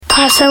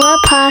Paso a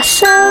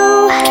Paso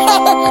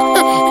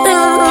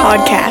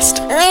podcast.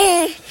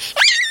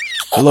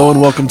 Hello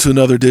and welcome to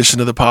another edition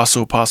of the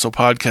Paso a Paso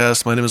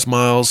podcast. My name is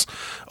Miles.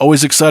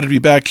 Always excited to be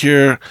back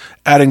here,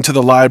 adding to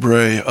the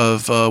library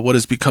of what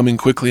is becoming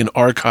quickly an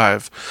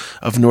archive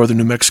of northern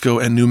New Mexico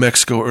and New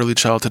Mexico early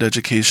childhood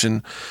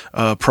education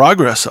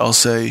progress, I'll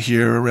say,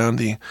 here around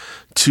the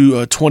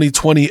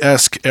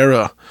 2020-esque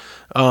era.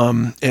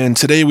 And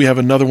today we have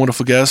another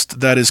wonderful guest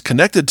that is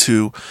connected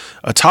to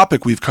a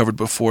topic we've covered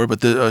before,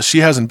 but she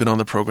hasn't been on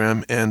the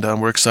program, and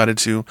we're excited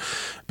to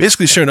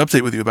basically share an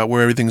update with you about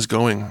where everything's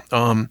going.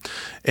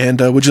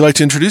 Would you like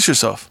to introduce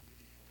yourself?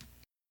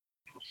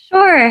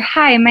 Sure.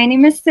 Hi, my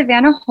name is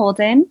Savannah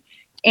Holden,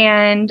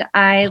 and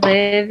I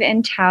live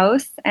in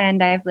Taos,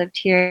 and I've lived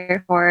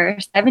here for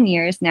 7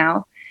 years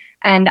now.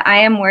 And I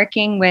am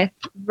working with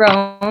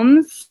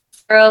ROAMS,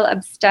 Rural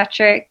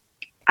Obstetric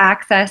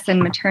Access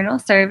and Maternal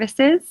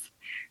Services,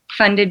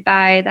 funded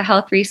by the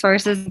Health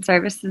Resources and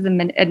Services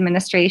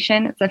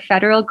Administration. It's a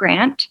federal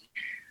grant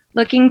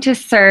looking to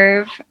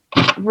serve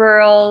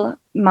rural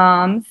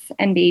moms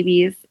and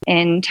babies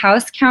in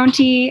Taos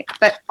County,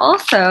 but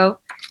also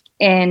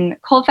in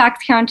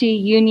Colfax County,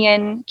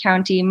 Union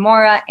County,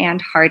 Mora,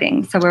 and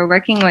Harding. So we're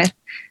working with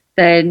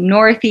the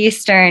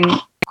northeastern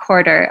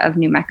quarter of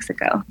New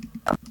Mexico.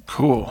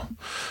 Cool.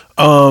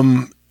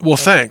 Well,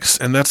 thanks,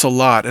 and that's a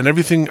lot. And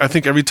everything, I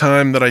think every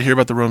time that I hear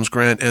about the ROAMS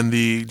grant and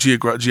the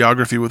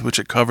geography with which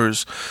it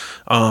covers,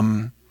 I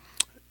don't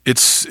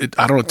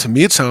know, to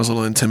me it sounds a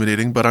little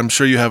intimidating, but I'm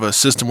sure you have a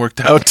system worked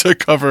out to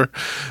cover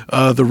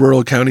the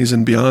rural counties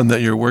and beyond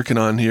that you're working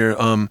on here.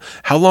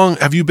 How long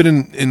have you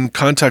been in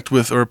contact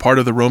with or a part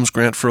of the ROAMS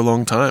grant for a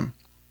long time?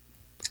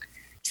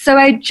 So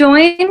I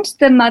joined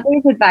the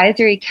Mothers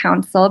Advisory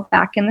Council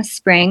back in the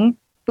spring,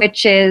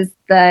 which is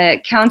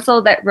the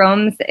council that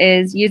ROAMS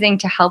is using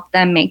to help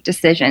them make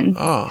decisions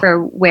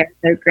for where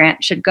their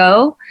grant should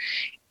go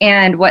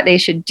and what they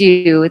should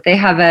do. They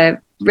have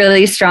a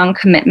really strong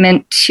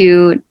commitment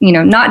to,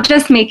 not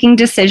just making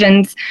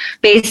decisions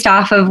based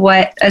off of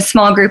what a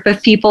small group of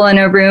people in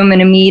a room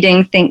in a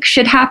meeting think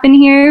should happen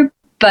here,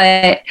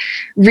 but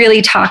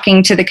really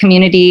talking to the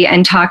community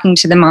and talking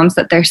to the moms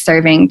that they're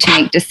serving to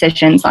make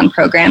decisions on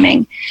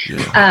programming.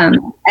 Yeah.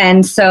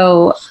 And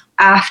so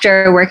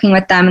after working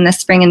with them in the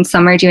spring and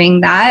summer doing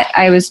that,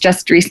 I was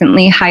just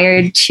recently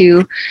hired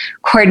to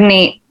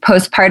coordinate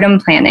postpartum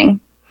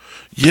planning.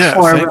 Yeah,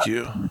 thank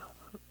you.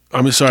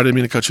 I'm sorry, I didn't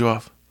mean to cut you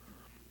off.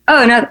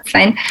 Oh, no, that's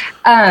fine.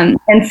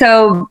 And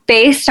so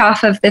based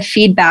off of the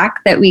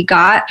feedback that we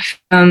got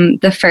from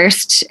the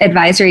first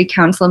advisory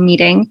council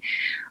meeting,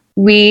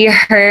 we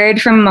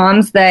heard from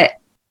moms that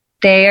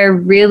they are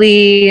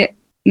really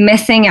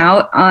missing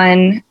out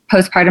on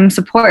postpartum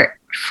support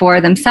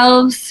for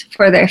themselves,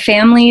 for their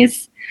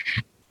families,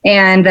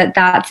 and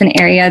that's an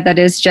area that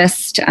is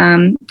just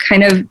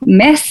kind of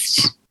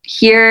missed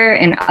here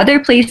and other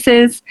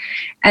places.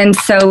 And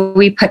so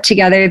we put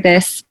together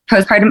this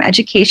postpartum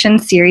education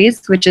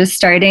series, which is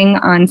starting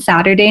on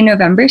Saturday,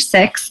 November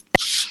 6th,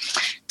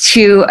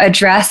 to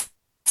address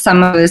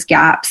some of those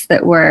gaps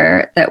that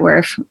we're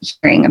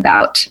hearing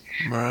about.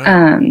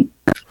 Right.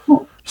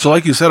 So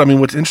like you said,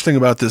 what's interesting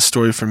about this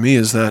story for me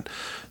is that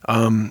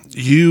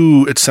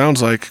it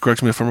sounds like,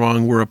 correct me if I'm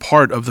wrong, were a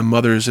part of the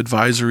Mothers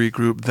Advisory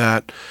Group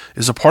that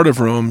is a part of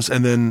ROAMS,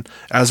 and then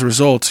as a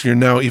result, you're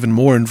now even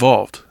more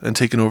involved and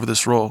taking over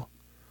this role.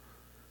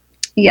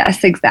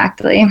 Yes,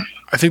 exactly.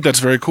 I think that's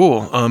very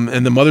cool.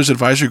 And the Mothers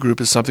Advisory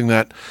Group is something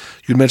that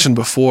you mentioned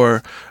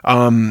before.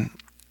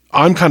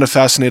 I'm kind of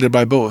fascinated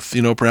by both.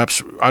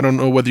 Perhaps, I don't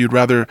know whether you'd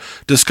rather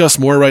discuss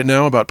more right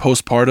now about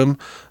postpartum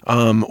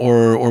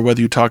or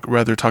whether you'd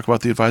rather talk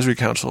about the Advisory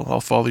Council. I'll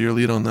follow your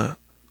lead on that.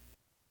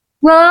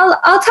 Well,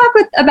 I'll talk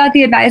about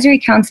the Advisory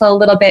Council a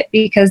little bit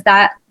because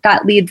that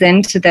leads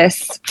into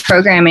this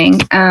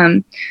programming.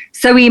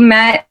 So we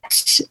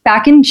met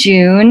back in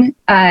June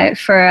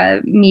for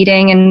a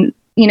meeting, and,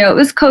 it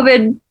was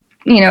COVID,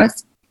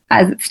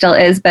 as it still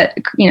is, but,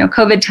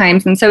 COVID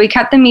times. And so we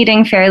kept the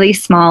meeting fairly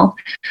small.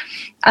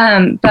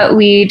 But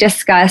we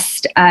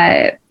discussed,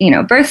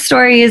 birth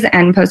stories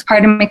and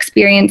postpartum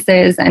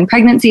experiences and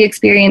pregnancy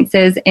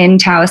experiences in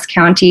Taos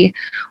County,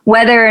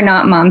 whether or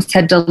not moms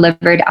had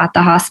delivered at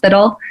the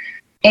hospital.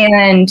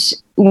 And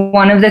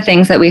one of the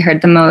things that we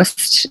heard the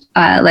most,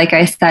 like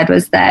I said,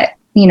 was that,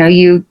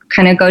 you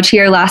kind of go to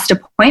your last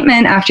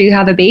appointment after you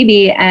have a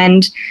baby,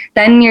 and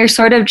then you're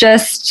sort of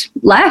just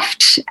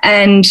left.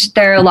 And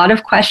there are a lot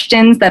of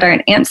questions that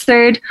aren't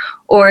answered,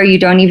 or you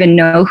don't even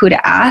know who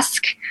to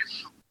ask.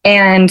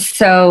 And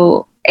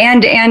so,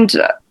 and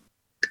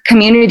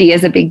community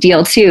is a big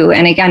deal too.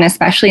 And again,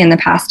 especially in the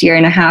past year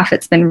and a half,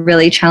 it's been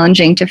really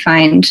challenging to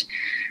find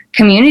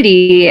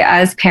community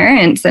as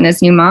parents and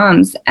as new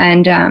moms.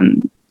 And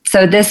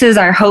so this is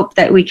our hope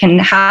that we can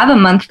have a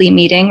monthly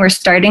meeting. We're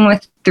starting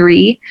with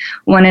 3,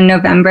 one in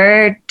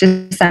November,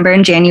 December,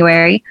 and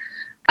January.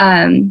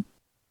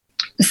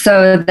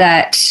 So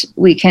that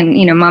we can,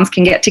 moms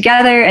can get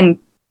together and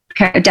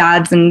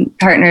dads and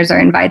partners are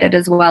invited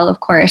as well, of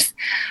course.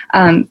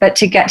 But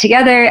to get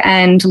together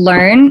and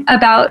learn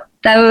about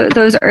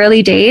those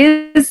early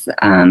days,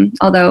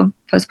 although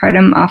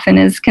postpartum often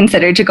is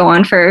considered to go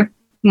on for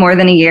more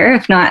than a year,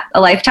 if not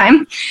a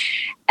lifetime,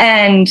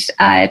 and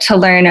to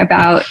learn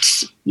about,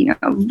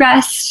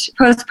 rest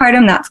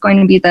postpartum. That's going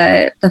to be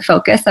the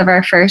focus of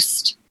our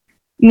first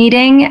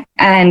meeting.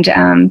 And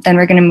then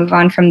we're going to move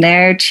on from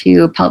there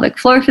to pelvic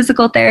floor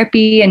physical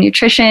therapy and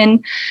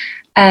nutrition.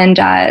 And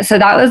so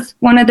that was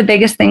one of the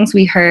biggest things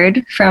we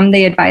heard from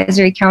the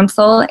advisory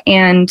council.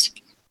 And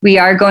we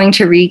are going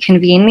to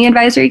reconvene the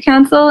advisory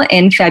council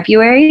in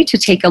February to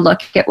take a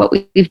look at what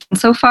we've done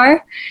so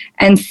far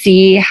and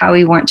see how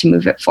we want to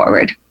move it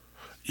forward.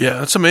 Yeah,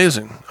 that's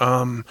amazing.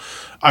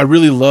 I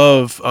really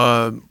love,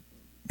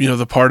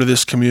 the part of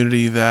this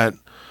community that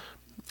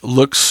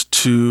looks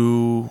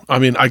to,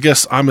 I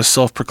guess I'm a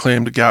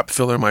self-proclaimed gap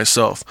filler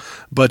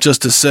myself, but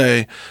just to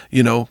say,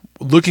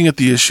 looking at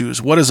the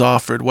issues, what is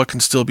offered, what can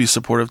still be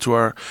supportive to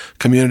our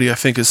community, I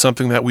think is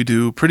something that we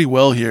do pretty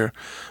well here.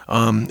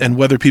 And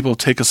whether people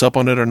take us up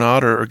on it or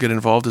not, or get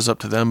involved is up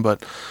to them.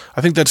 But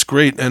I think that's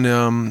great. And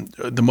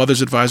the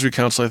Mother's Advisory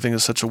Council, I think,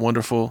 is such a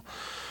wonderful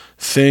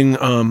thing.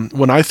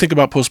 When I think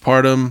about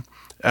postpartum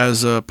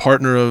as a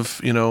partner of,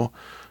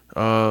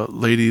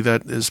 lady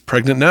that is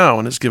pregnant now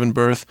and has given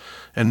birth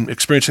and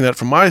experiencing that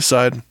from my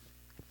side,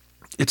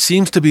 it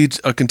seems to be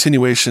a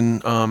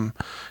continuation,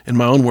 in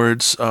my own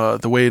words,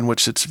 the way in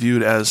which it's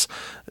viewed as,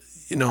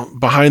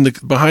 behind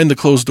the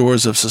closed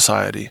doors of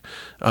society.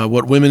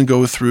 What women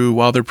go through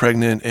while they're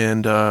pregnant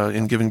and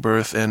in giving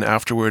birth and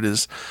afterward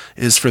is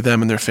for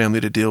them and their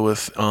family to deal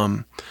with.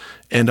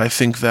 And I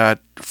think that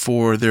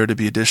for there to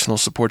be additional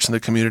supports in the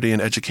community and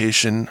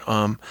education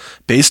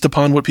based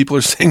upon what people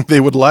are saying they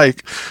would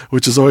like,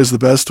 which is always the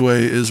best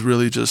way, is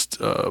really just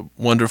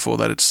wonderful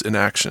that it's in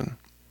action.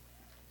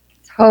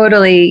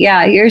 Totally.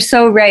 Yeah, you're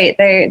so right.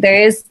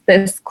 There is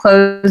this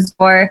closed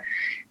door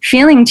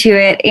feeling to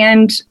it.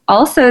 And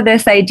also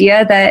this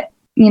idea that,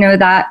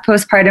 that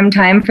postpartum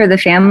time for the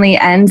family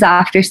ends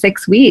after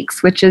 6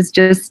 weeks, which is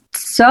just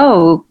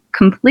so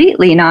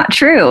completely not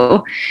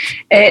true.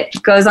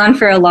 It goes on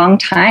for a long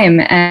time,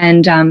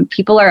 and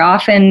people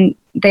often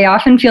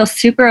feel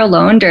super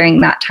alone during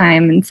that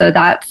time. And so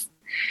that's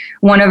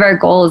one of our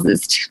goals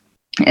is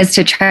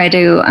to try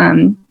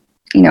to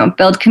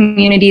build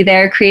community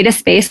there, create a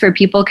space where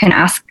people can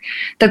ask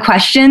the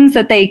questions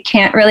that they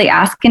can't really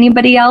ask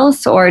anybody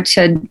else, or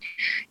to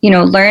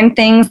learn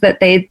things that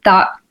they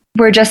thought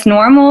were just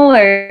normal,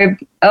 or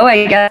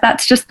I guess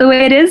that's just the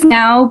way it is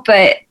now.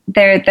 But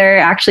there are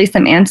actually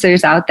some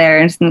answers out there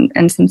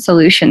and some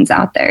solutions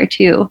out there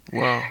too.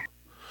 Wow.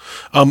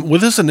 With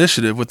this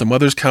initiative, with the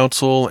Mother's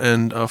Council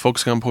and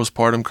focusing on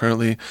postpartum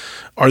currently,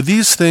 are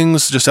these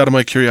things, just out of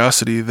my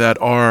curiosity, that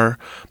are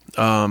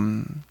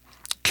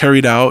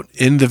carried out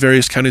in the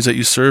various counties that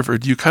you serve, or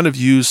do you kind of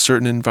use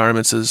certain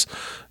environments as,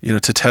 to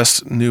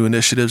test new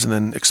initiatives and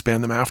then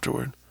expand them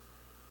afterward?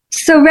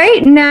 So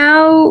right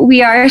now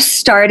we are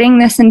starting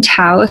this in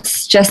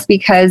Taos just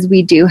because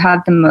we do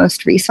have the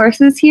most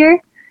resources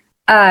here.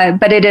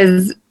 But it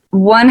is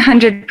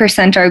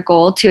 100% our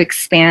goal to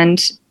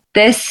expand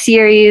this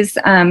series,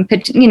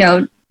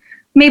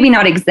 maybe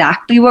not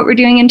exactly what we're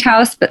doing in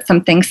Taos, but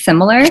something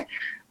similar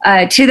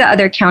to the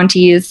other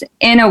counties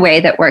in a way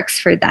that works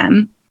for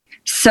them.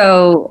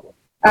 So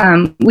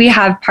we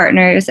have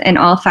partners in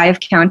all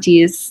 5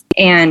 counties,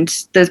 and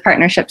those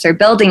partnerships are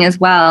building as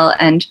well.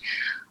 And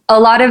a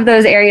lot of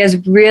those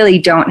areas really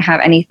don't have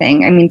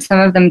anything. Some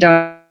of them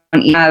don't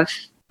even have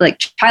like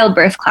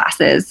childbirth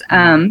classes.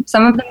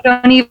 Some of them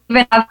don't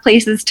even have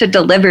places to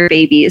deliver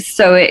babies.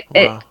 So it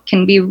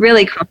can be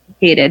really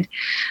complicated.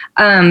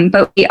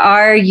 But we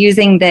are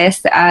using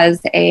this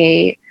as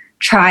a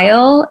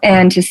trial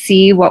and to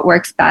see what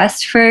works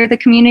best for the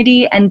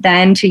community, and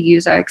then to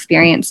use our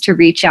experience to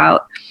reach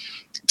out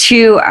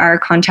to our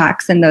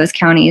contacts in those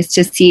counties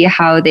to see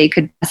how they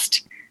could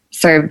best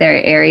serve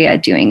their area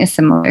doing a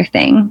similar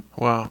thing.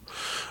 Wow.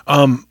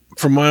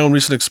 From my own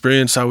recent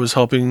experience, I was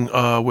helping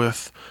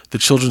with the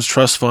Children's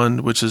Trust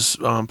Fund, which is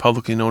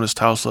publicly known as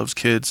Taos Loves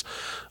Kids,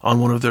 on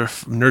one of their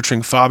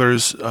Nurturing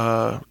Fathers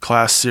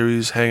class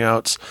series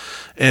hangouts.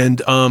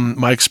 And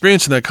my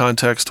experience in that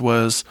context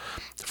was,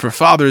 for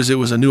fathers, it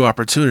was a new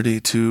opportunity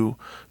to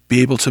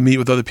be able to meet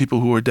with other people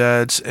who are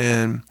dads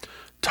and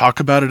talk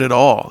about it at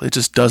all. It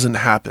just doesn't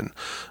happen.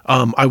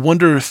 I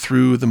wonder,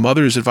 through the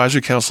Mother's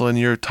Advisory Council and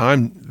your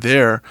time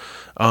there,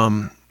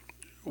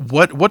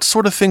 what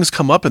sort of things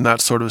come up in that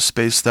sort of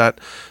space that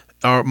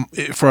are,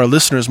 for our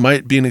listeners,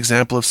 might be an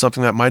example of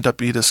something that might not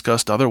be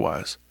discussed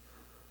otherwise?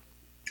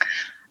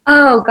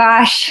 Oh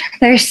gosh,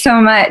 there's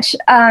so much.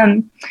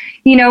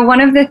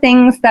 One of the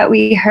things that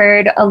we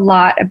heard a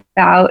lot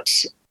about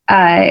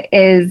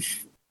is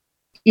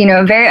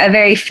a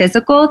very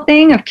physical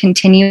thing of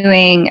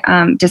continuing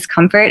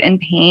discomfort and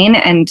pain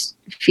and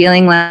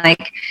feeling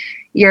like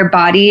your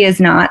body is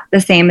not the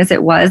same as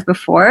it was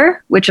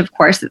before, which of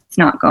course it's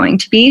not going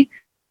to be.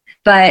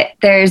 But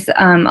there's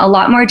a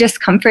lot more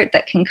discomfort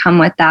that can come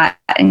with that,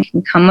 and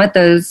can come with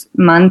those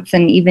months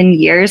and even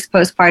years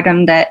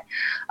postpartum that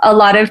a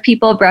lot of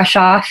people brush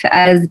off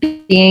as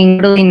being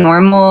totally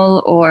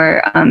normal,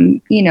 or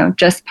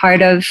just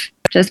part of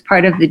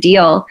the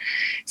deal.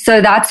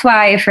 So that's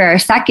why for our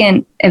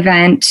second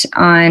event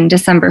on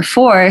December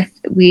 4th,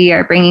 we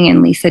are bringing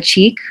in Lisa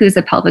Cheek, who's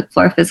a pelvic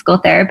floor physical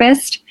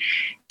therapist.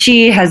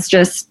 She has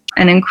just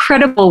an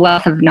incredible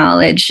wealth of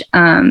knowledge.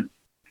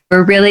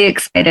 We're really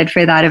excited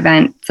for that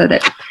event so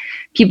that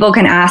people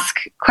can ask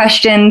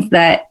questions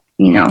that,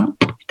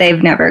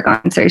 they've never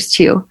got answers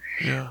to.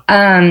 Yeah.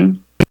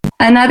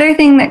 Another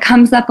thing that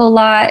comes up a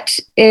lot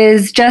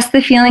is just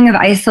the feeling of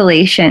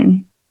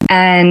isolation,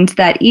 and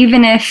that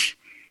even if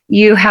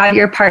you have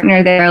your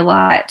partner there a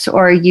lot,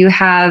 or you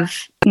have,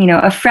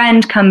 a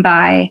friend come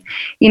by,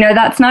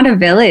 that's not a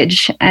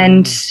village,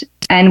 and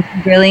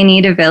really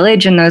need a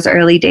village in those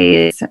early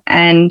days.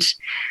 And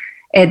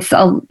it's,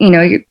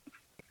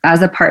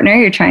 as a partner,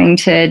 you're trying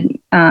to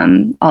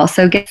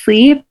also get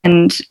sleep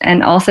and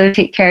also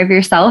take care of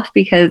yourself,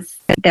 because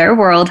their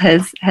world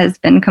has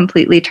been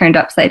completely turned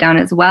upside down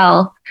as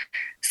well.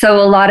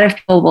 So a lot of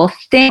people will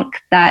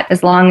think that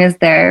as long as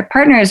their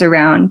partner is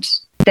around,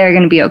 they're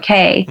going to be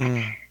okay.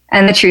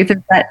 And the truth is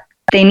that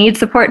they need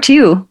support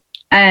too.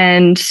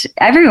 And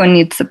everyone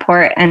needs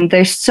support. And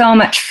there's so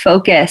much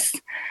focus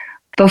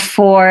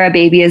before a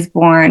baby is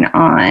born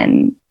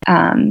on,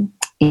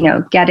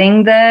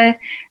 getting the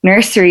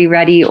nursery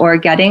ready, or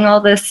getting all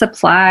the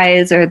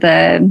supplies, or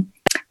the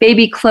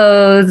baby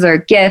clothes or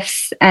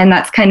gifts. And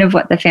that's kind of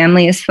what the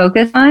family is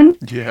focused on.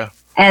 Yeah.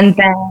 And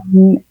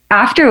then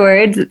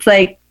afterwards, it's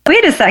like,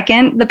 wait a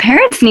second, the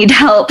parents need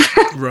help.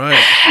 Right.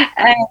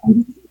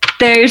 And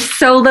there's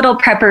so little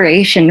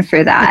preparation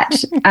for that.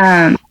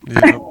 Yeah.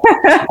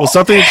 Well,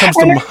 something that comes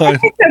to mind.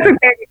 So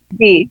prepared you can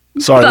be.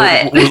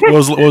 Sorry, what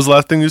was the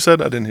last thing you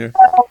said? I didn't hear.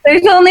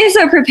 There's only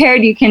so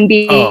prepared you can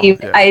be. Oh,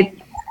 yeah.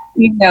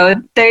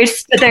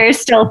 There's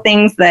still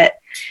things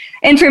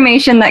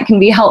information that can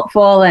be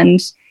helpful,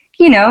 and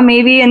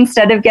maybe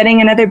instead of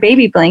getting another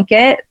baby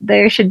blanket,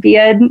 there should be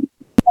a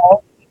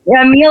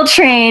meal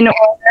train, or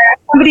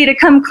somebody to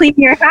come clean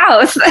your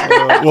house.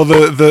 Well,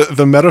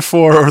 the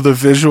metaphor or the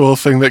visual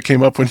thing that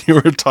came up when you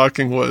were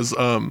talking was,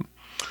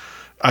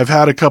 I've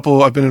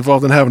been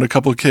involved in having a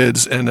couple of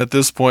kids, and at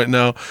this point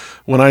now,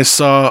 when I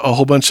saw a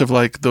whole bunch of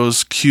like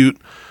those cute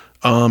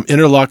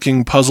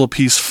interlocking puzzle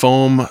piece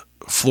foam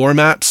floor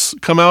mats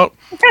come out,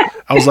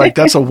 I was like,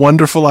 that's a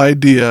wonderful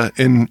idea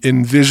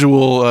in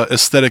visual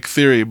aesthetic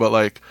theory, but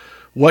like,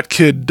 what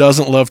kid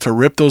doesn't love to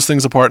rip those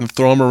things apart and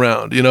throw them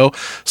around,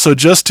 So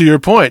just to your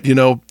point,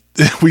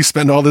 we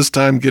spend all this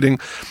time getting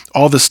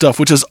all this stuff,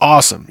 which is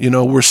awesome.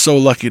 We're so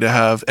lucky to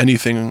have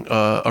anything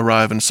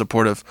arrive in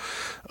support of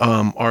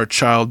our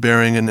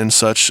childbearing and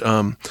such.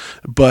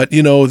 But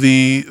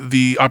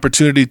the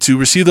opportunity to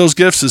receive those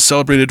gifts is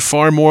celebrated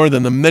far more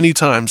than the many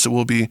times that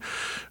we'll be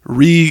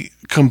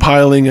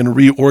recompiling and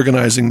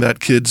reorganizing that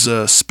kid's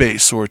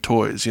space or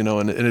toys.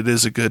 And it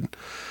is a good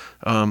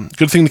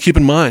thing to keep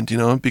in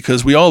mind,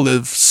 because we all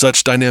live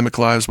such dynamic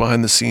lives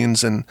behind the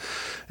scenes, and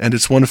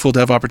it's wonderful to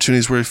have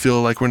opportunities where we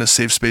feel like we're in a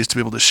safe space to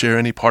be able to share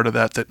any part of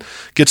that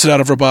gets it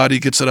out of our body,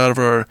 gets it out of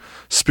our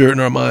spirit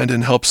and our mind,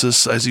 and helps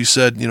us, as you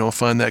said,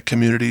 find that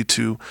community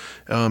to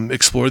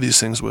explore these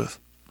things with.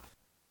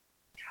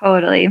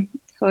 Totally.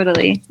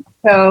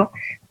 So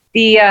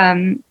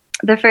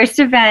the first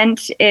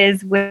event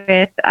is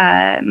with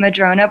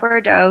Madrona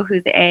Bordeaux,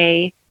 who's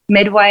a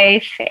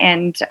midwife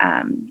and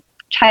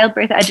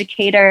childbirth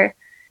educator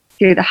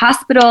through the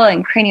hospital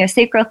and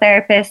craniosacral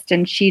therapist,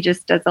 and she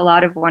just does a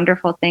lot of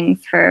wonderful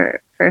things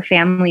for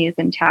families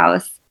in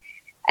Taos.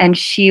 And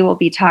she will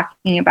be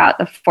talking about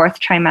the fourth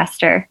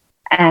trimester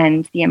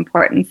and the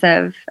importance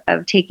of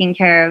taking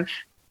care of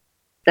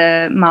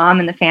the mom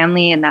and the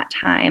family in that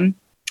time.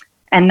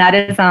 And that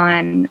is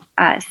on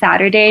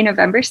Saturday,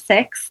 November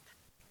 6th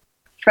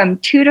from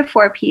 2 to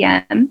 4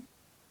 p.m.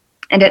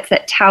 And it's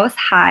at Taos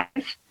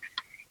Hive.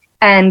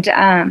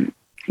 And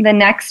the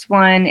next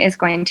one is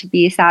going to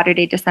be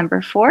Saturday,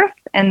 December 4th,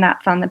 and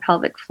that's on the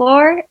pelvic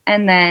floor.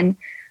 And then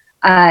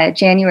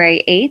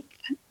January 8th,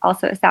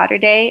 also a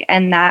Saturday,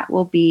 and that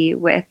will be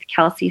with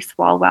Kelsey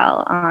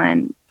Swalwell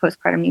on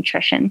postpartum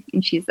nutrition.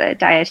 And she's a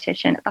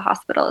dietitian at the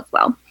hospital as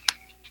well.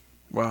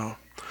 Wow.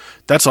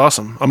 That's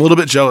awesome. I'm a little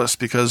bit jealous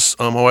because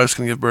my wife's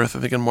going to give birth, I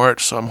think, in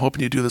March. So I'm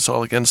hoping you do this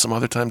all again some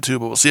other time too,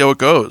 but we'll see how it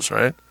goes,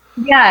 right?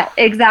 Yeah,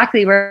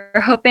 exactly. We're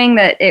hoping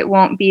that it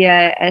won't be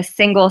a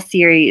single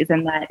series,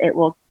 and that it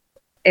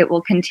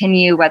will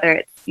continue, whether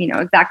it's,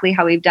 exactly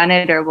how we've done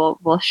it, or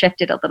we'll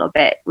shift it a little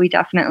bit. We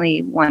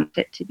definitely want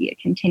it to be a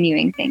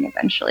continuing thing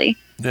eventually.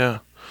 Yeah.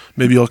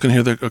 Maybe y'all can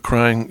hear a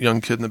crying young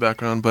kid in the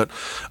background. But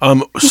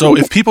so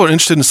if people are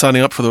interested in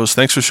signing up for those,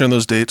 thanks for sharing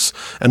those dates.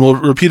 And we'll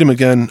repeat them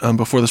again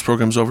before this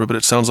program's over. But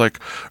it sounds like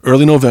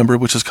early November,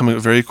 which is coming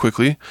up very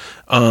quickly,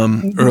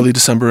 early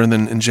December, and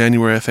then in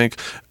January, I think.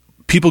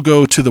 People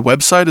go to the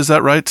website, is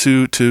that right,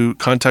 to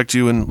contact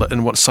you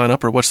and what sign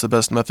up, or what's the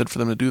best method for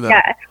them to do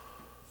that?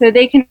 So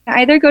they can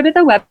either go to the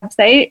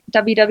website,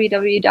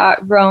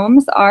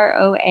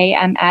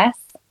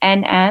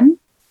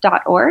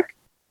 www.roamsnm.org,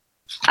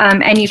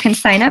 and you can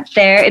sign up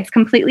there. It's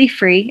completely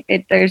free.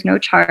 There's no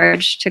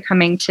charge to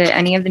coming to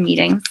any of the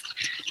meetings.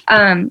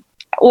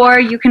 Or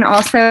you can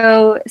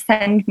also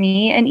send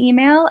me an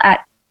email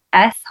at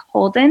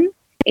sholden,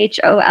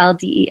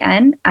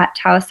 HOLDEN,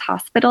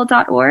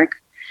 @taoshospital.org.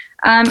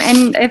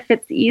 And if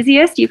it's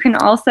easiest, you can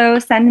also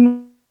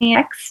send me a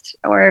text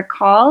or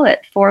call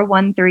at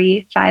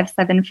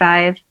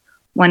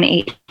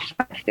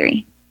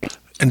 413-575-1853.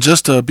 And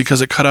just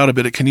because it cut out a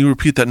bit, can you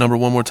repeat that number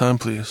one more time,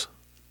 please?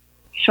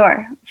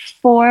 Sure.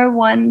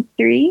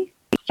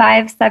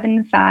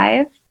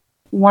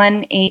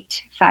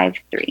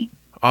 413-575-1853.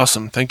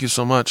 Awesome. Thank you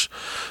so much.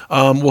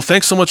 Well,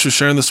 thanks so much for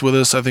sharing this with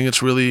us. I think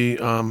it's really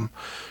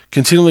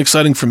continually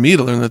exciting for me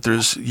to learn that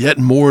there's yet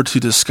more to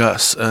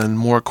discuss and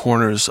more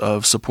corners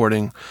of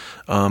supporting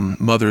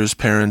mothers,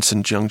 parents,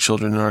 and young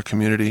children in our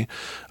community.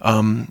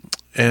 I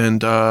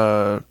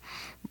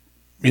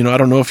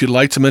don't know if you'd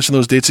like to mention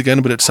those dates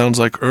again, but it sounds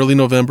like early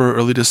November,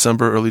 early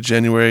December, early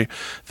January,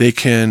 they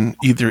can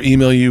either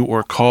email you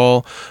or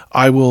call.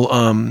 I will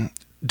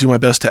do my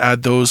best to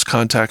add those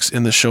contacts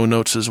in the show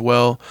notes as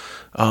well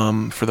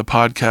for the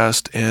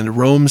podcast. And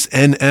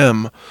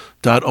roamsnm.org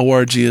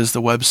is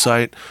the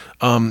website.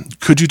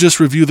 Could you just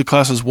review the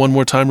classes one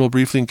more time real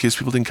briefly in case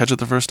people didn't catch it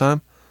the first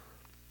time?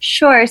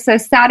 Sure. So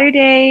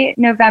Saturday,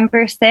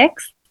 November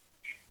 6th,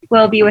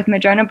 will be with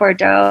Madrona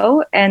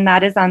Bordeaux, and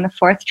that is on the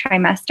 4th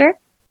trimester.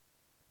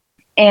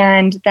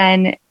 And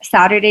then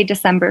Saturday,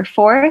 December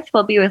 4th,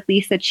 will be with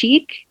Lisa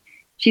Cheek.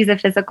 She's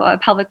a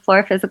pelvic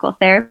floor physical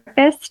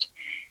therapist.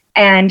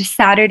 And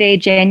Saturday,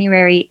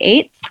 January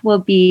 8th, will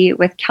be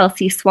with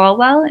Kelsey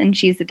Swalwell, and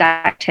she's a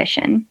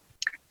dietitian.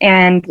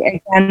 And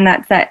again,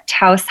 that's at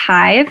Taos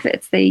Hive.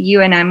 It's the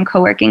UNM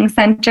Co-working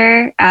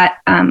Center at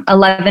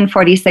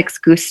 1146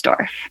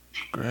 Gustorf.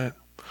 Great.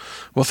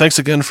 Well, thanks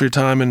again for your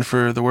time and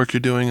for the work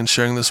you're doing and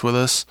sharing this with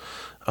us.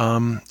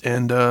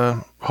 And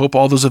hope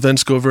all those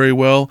events go very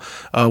well.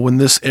 When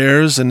this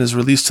airs and is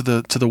released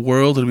to the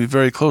world, it'll be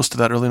very close to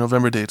that early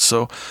November date.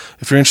 So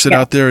if you're interested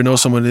out there or know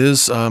someone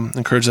is,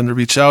 encourage them to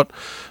reach out.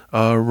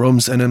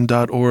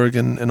 roamsnm.org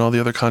and all the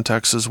other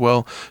contacts as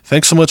well.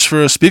 Thanks so much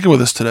for speaking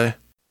with us today.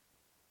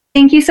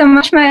 Thank you so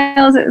much,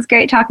 Miles. It was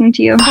great talking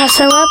to you.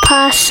 Paso a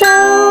Paso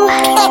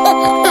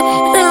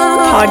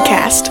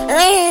Podcast.